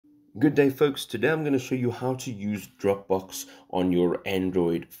Good day, folks. Today I'm going to show you how to use Dropbox on your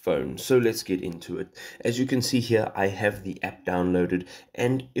Android phone. So let's get into it. As you can see here, I have the app downloaded,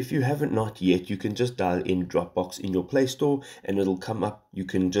 and if you haven't not yet, you can just dial in Dropbox in your Play Store and it'll come up. You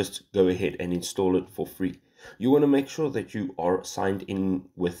can just go ahead and install it for free. You want to make sure that you are signed in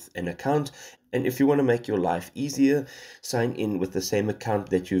with an account, and if you want to make your life easier, sign in with the same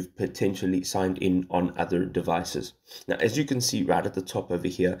account that you've potentially signed in on other devices. Now, as you can see right at the top over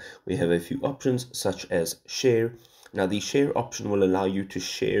here, we have a few options such as share. Now, the share option will allow you to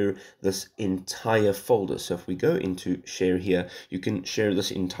share this entire folder. So if we go into share here, you can share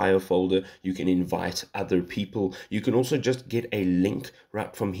this entire folder. You can invite other people. You can also just get a link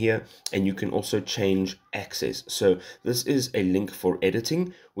right from here, and you can also change access. So this is a link for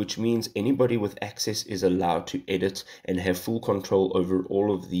editing, which means anybody with access is allowed to edit and have full control over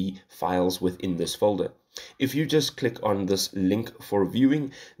all of the files within this folder. If you just click on this link for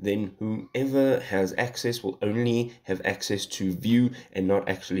viewing, then whoever has access will only have access to view and not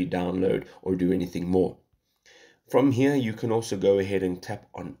actually download or do anything more. From here, you can also go ahead and tap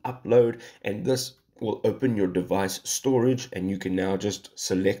on upload, and this will open your device storage, and you can now just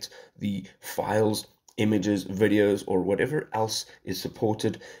select the files, images, videos, or whatever else is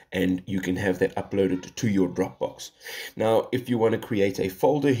supported, and you can have that uploaded to your Dropbox. Now, if you want to create a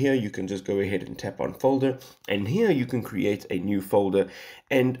folder here, you can just go ahead and tap on folder, and here you can create a new folder,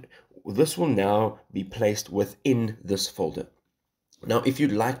 and this will now be placed within this folder. Now, if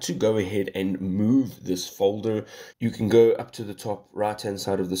you'd like to go ahead and move this folder, you can go up to the top right-hand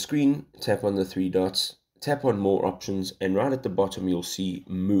side of the screen, tap on the three dots, tap on more options, and right at the bottom, you'll see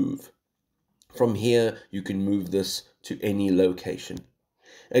move. From here, you can move this to any location.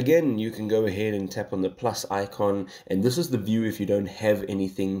 Again, you can go ahead and tap on the plus icon, and this is the view if you don't have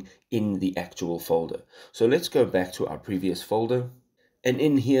anything in the actual folder. So let's go back to our previous folder. And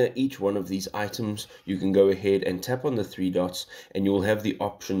in here, each one of these items, you can go ahead and tap on the three dots, and you will have the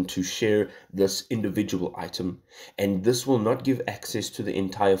option to share this individual item. And this will not give access to the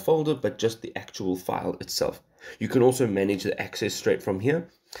entire folder, but just the actual file itself. You can also manage the access straight from here.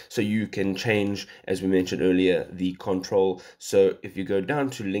 So you can change, as we mentioned earlier, the control. So if you go down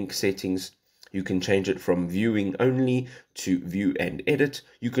to link settings, you can change it from viewing only to view and edit.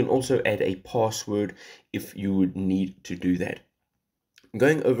 You can also add a password if you would need to do that.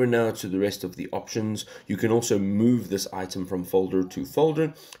 Going over now to the rest of the options, you can also move this item from folder to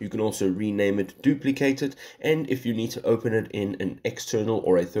folder. You can also rename it, duplicate it, and if you need to open it in an external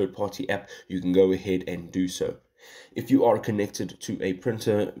or a third-party app, you can go ahead and do so. If you are connected to a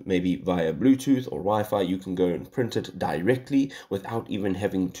printer, maybe via Bluetooth or Wi-Fi, you can go and print it directly without even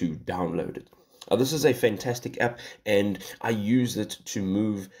having to download it. This is a fantastic app, and I use it to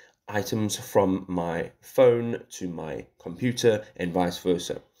move items from my phone to my computer and vice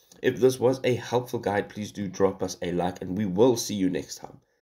versa. If this was a helpful guide, please do drop us a like, and we will see you next time.